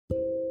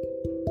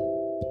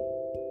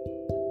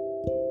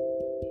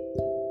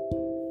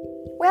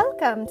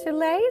Welcome to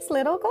Lay's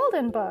Little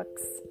Golden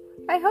Books.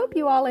 I hope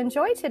you all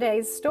enjoy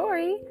today's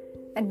story,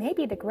 and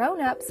maybe the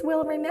grown-ups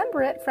will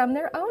remember it from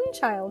their own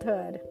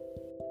childhood.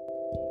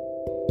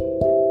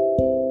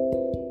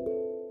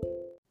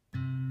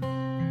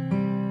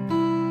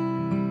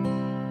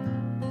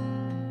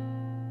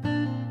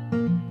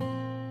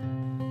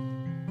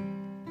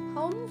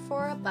 Home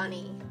for a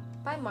Bunny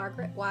by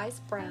Margaret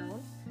Wise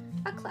Brown,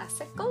 a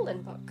classic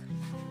golden book.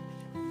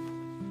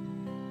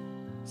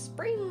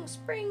 Spring,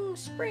 spring,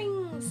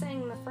 spring,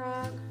 sang the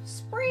frog.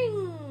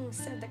 Spring,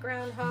 said the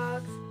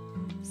groundhog.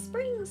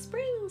 Spring,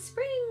 spring,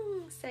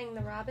 spring, sang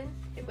the robin.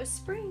 It was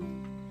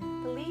spring.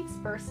 The leaves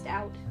burst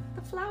out,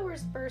 the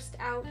flowers burst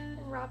out,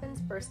 and robins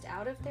burst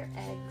out of their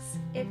eggs.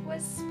 It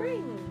was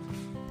spring.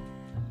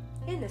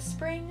 In the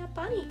spring, a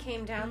bunny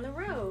came down the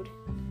road.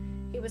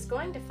 He was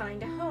going to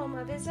find a home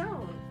of his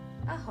own.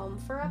 A home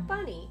for a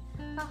bunny,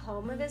 a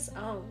home of his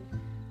own.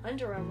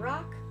 Under a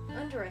rock,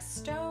 under a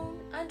stone,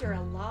 under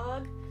a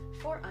log,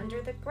 or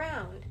under the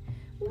ground.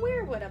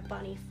 Where would a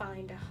bunny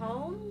find a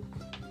home?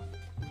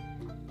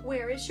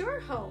 Where is your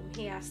home?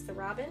 He asked the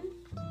robin.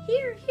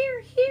 Here,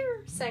 here,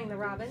 here, sang the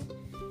robin.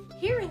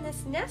 Here in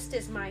this nest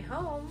is my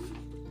home.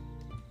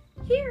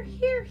 Here,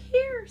 here,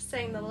 here,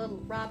 sang the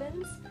little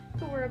robins,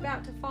 who were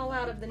about to fall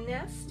out of the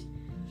nest.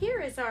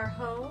 Here is our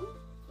home.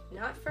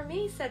 Not for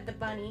me, said the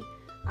bunny.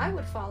 I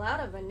would fall out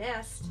of a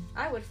nest.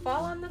 I would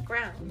fall on the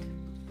ground.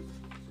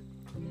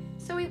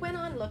 So he went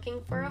on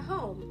looking for a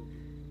home.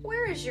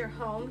 Where is your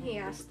home? He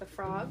asked the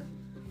frog.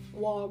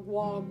 Wog,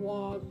 wog,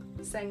 wog,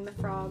 sang the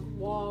frog.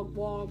 Wog,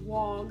 wog,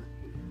 wog.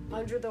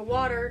 Under the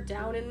water,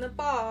 down in the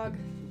bog.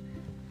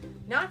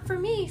 Not for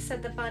me,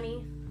 said the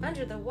bunny.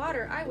 Under the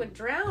water, I would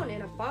drown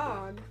in a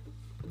bog.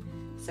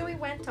 So he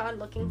went on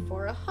looking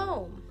for a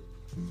home.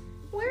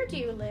 Where do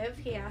you live?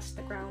 He asked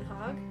the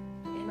groundhog.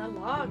 In a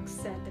log,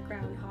 said the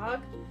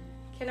groundhog.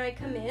 Can I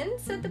come in?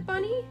 Said the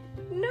bunny.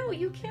 No,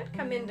 you can't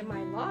come into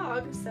my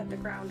log, said the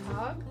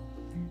groundhog.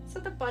 So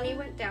the bunny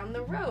went down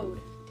the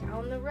road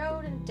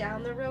and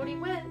down the road he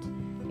went.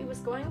 He was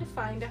going to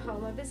find a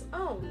home of his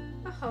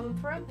own, a home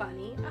for a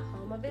bunny, a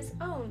home of his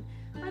own,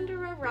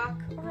 under a rock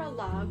or a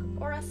log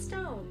or a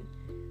stone.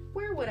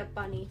 Where would a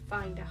bunny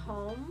find a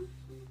home?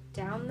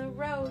 Down the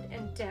road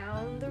and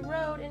down the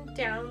road and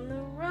down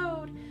the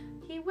road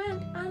he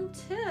went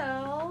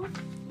until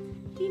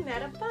he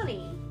met a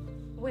bunny.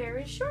 Where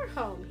is your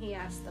home? He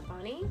asked the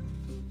bunny.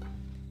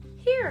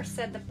 Here,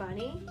 said the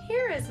bunny.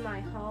 Here is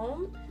my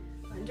home.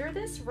 Under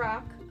this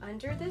rock,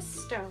 under this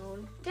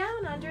stone,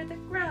 down under the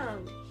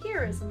ground.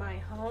 Here is my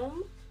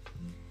home.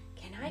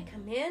 Can I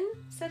come in?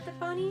 Said the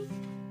bunny.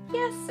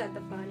 Yes, said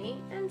the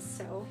bunny, and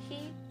so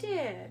he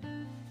did.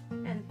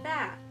 And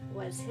that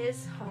was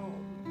his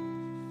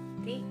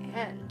home. The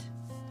end.